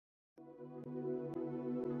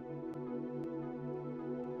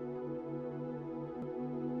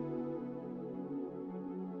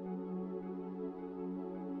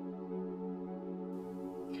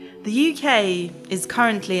The UK is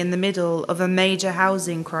currently in the middle of a major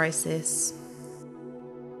housing crisis.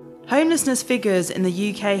 Homelessness figures in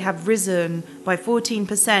the UK have risen by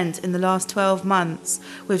 14% in the last 12 months,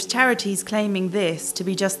 with charities claiming this to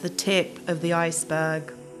be just the tip of the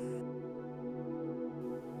iceberg.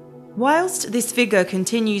 Whilst this figure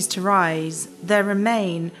continues to rise, there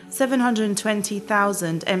remain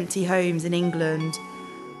 720,000 empty homes in England,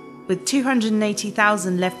 with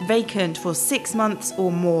 280,000 left vacant for 6 months or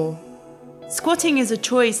more. Squatting is a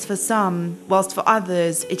choice for some, whilst for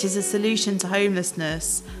others it is a solution to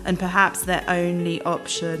homelessness and perhaps their only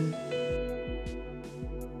option.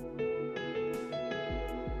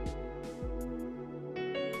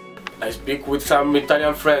 I speak with some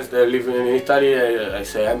Italian friends that live in Italy. I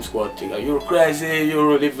say, I'm squatting. You're crazy,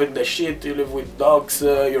 you live with the shit, you live with dogs,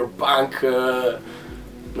 you're punk.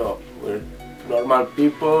 No, we're normal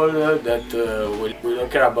people that we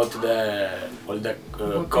don't care about all the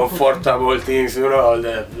comfortable things, you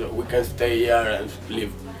know, we can stay here and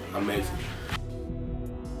live amazing.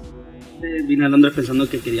 Vine a Londres pensando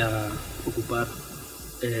que quería ocupar.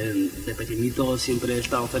 De pequeñito siempre he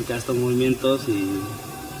estado cerca de estos movimientos y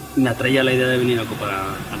me atraía la idea de venir a ocupar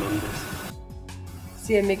a Londres.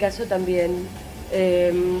 Sí, en mi caso también.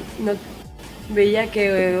 No, veía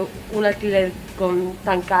que un alquiler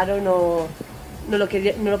tan caro no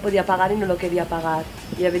lo podía pagar y no lo quería pagar.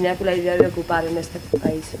 Y venía con la idea de ocupar en este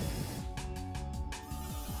país.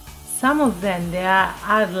 Some of them they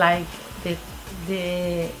are like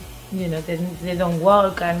they you know they don't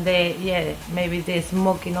work and maybe they're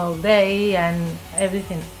smoking all day and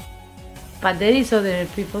everything. But there is other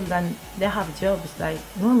people that they have jobs like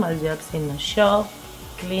normal jobs in a shop,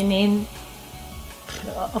 cleaning.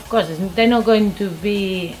 Of course, they're not going to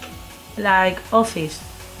be like office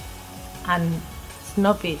and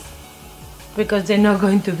snobbies because they're not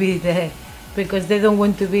going to be there because they don't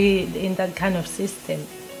want to be in that kind of system.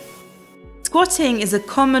 Squatting is a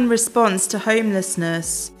common response to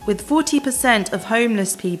homelessness, with 40% of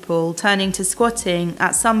homeless people turning to squatting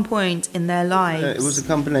at some point in their lives. It was a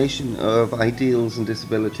combination of ideals and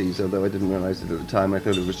disabilities, although I didn't realise it at the time. I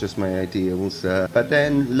thought it was just my ideals. But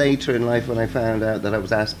then later in life, when I found out that I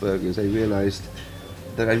was Asperger's, I realised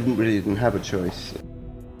that I didn't have a choice.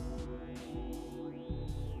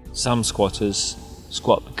 Some squatters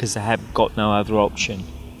squat because they have got no other option.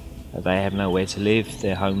 They have nowhere to live,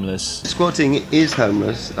 they're homeless. Squatting is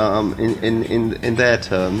homeless in their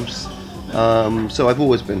terms, so I've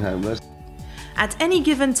always been homeless. At any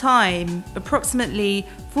given time, approximately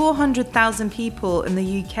 400,000 people in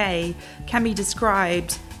the UK can be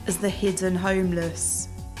described as the hidden homeless.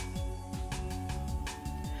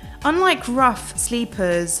 Unlike rough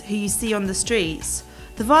sleepers who you see on the streets,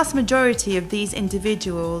 the vast majority of these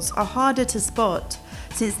individuals are harder to spot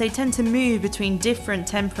since they tend to move between different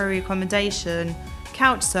temporary accommodation,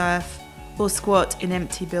 couch surf, or squat in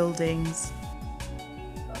empty buildings.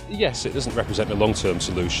 Yes, it doesn't represent a long-term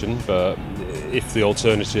solution, but if the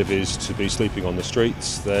alternative is to be sleeping on the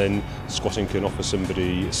streets, then squatting can offer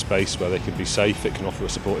somebody a space where they can be safe, it can offer a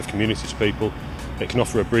supportive community to people, it can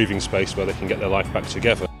offer a breathing space where they can get their life back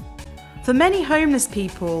together. For many homeless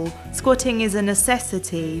people, squatting is a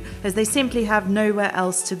necessity as they simply have nowhere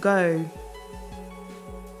else to go.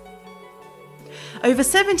 Over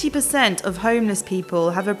 70% of homeless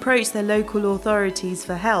people have approached their local authorities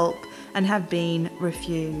for help and have been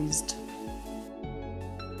refused.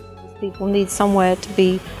 People need somewhere to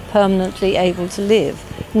be permanently able to live,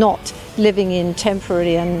 not living in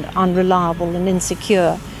temporary and unreliable and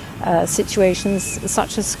insecure situations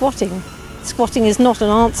such as squatting. Squatting is not an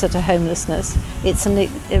answer to homelessness, it's a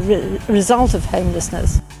result of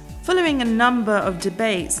homelessness. Following a number of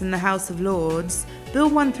debates in the House of Lords, Bill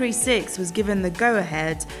 136 was given the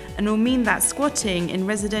go-ahead and will mean that squatting in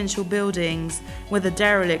residential buildings, whether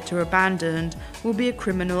derelict or abandoned, will be a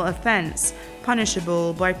criminal offence,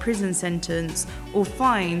 punishable by prison sentence or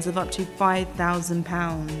fines of up to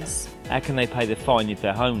 £5,000. How can they pay the fine if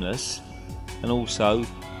they're homeless? And also,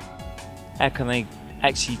 how can they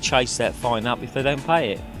actually chase that fine up if they don't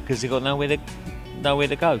pay it? Because they've got nowhere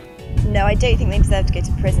to go. No, I don't think they deserve to go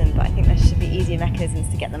to prison, but I think there should be easier mechanisms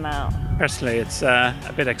to get them out. Personally, it's a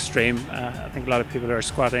bit extreme. I think a lot of people who are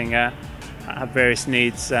squatting have various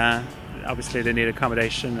needs. Obviously, they need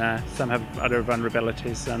accommodation. Some have other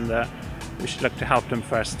vulnerabilities, and we should look to help them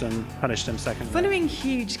first and punish them second. Following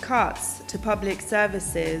huge cuts to public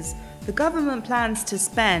services, the government plans to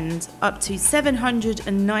spend up to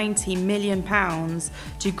 £790 million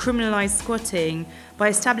to criminalise squatting by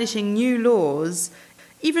establishing new laws,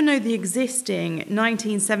 Even though the existing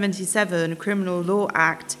 1977 Criminal Law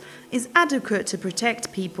Act is adequate to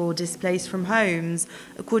protect people displaced from homes,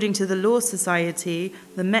 according to the Law Society,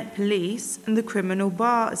 the Met Police and the Criminal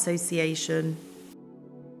Bar Association.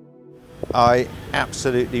 I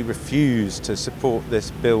absolutely refuse to support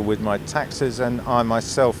this bill with my taxes, and I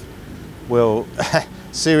myself will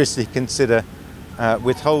seriously consider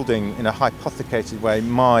withholding in a hypothecated way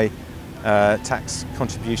my tax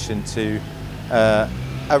contribution to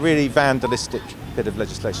a really vandalistic bit of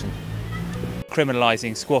legislation.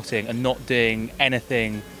 Criminalising squatting and not doing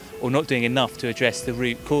anything or not doing enough to address the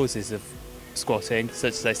root causes of squatting,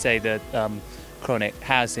 such as I say the chronic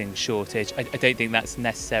housing shortage, I don't think that's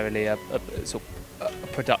necessarily a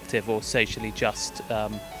productive or socially just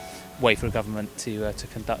way for a government to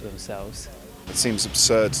conduct themselves. It seems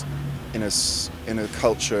absurd in a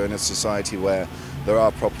culture, in a society where there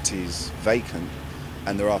are properties vacant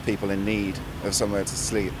and there are people in need of somewhere to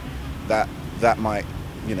sleep, that might,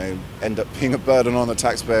 you know, end up being a burden on the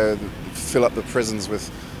taxpayer, fill up the prisons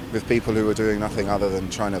with people who are doing nothing other than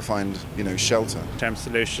trying to find, you know, shelter. The term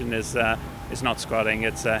solution is not squatting,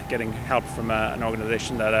 it's getting help from an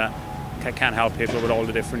organisation that can help people with all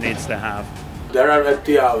the different needs they have. There are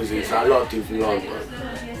empty houses, a lot in London.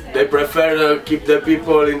 They prefer to keep the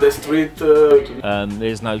people in the street.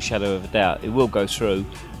 There's no shadow of a doubt. It will go through.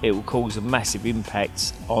 It will cause a massive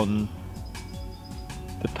impact on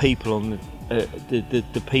the people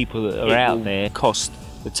the people that are out there. Cost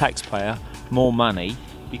the taxpayer more money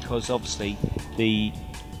because obviously the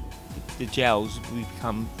jails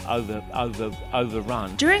become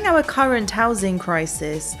overrun. During our current housing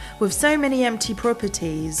crisis, with so many empty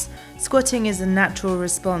properties, squatting is a natural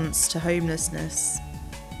response to homelessness.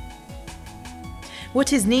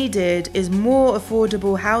 What is needed is more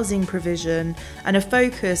affordable housing provision and a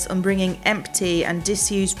focus on bringing empty and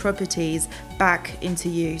disused properties back into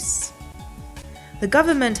use. The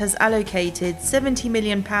government has allocated £70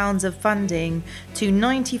 million of funding to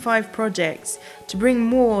 95 projects to bring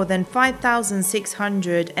more than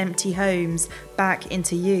 5,600 empty homes back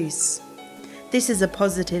into use. This is a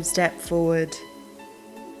positive step forward.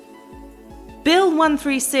 Bill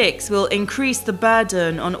 136 will increase the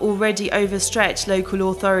burden on already overstretched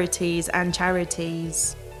local authorities and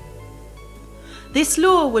charities. This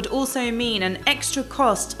law would also mean an extra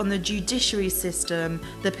cost on the judiciary system,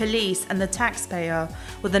 the police and the taxpayer,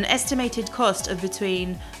 with an estimated cost of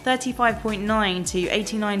between £35.9 to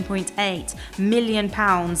 £89.8 million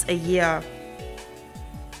a year.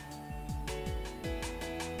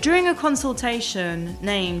 During a consultation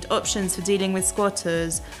named Options for Dealing with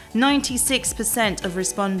Squatters, 96% of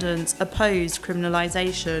respondents opposed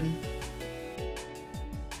criminalisation.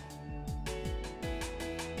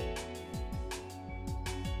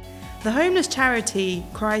 The homeless charity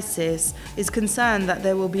Crisis is concerned that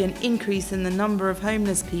there will be an increase in the number of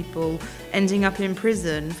homeless people ending up in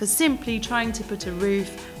prison for simply trying to put a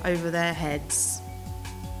roof over their heads.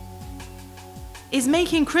 Is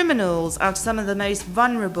making criminals out of some of the most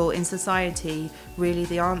vulnerable in society really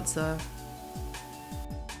the answer?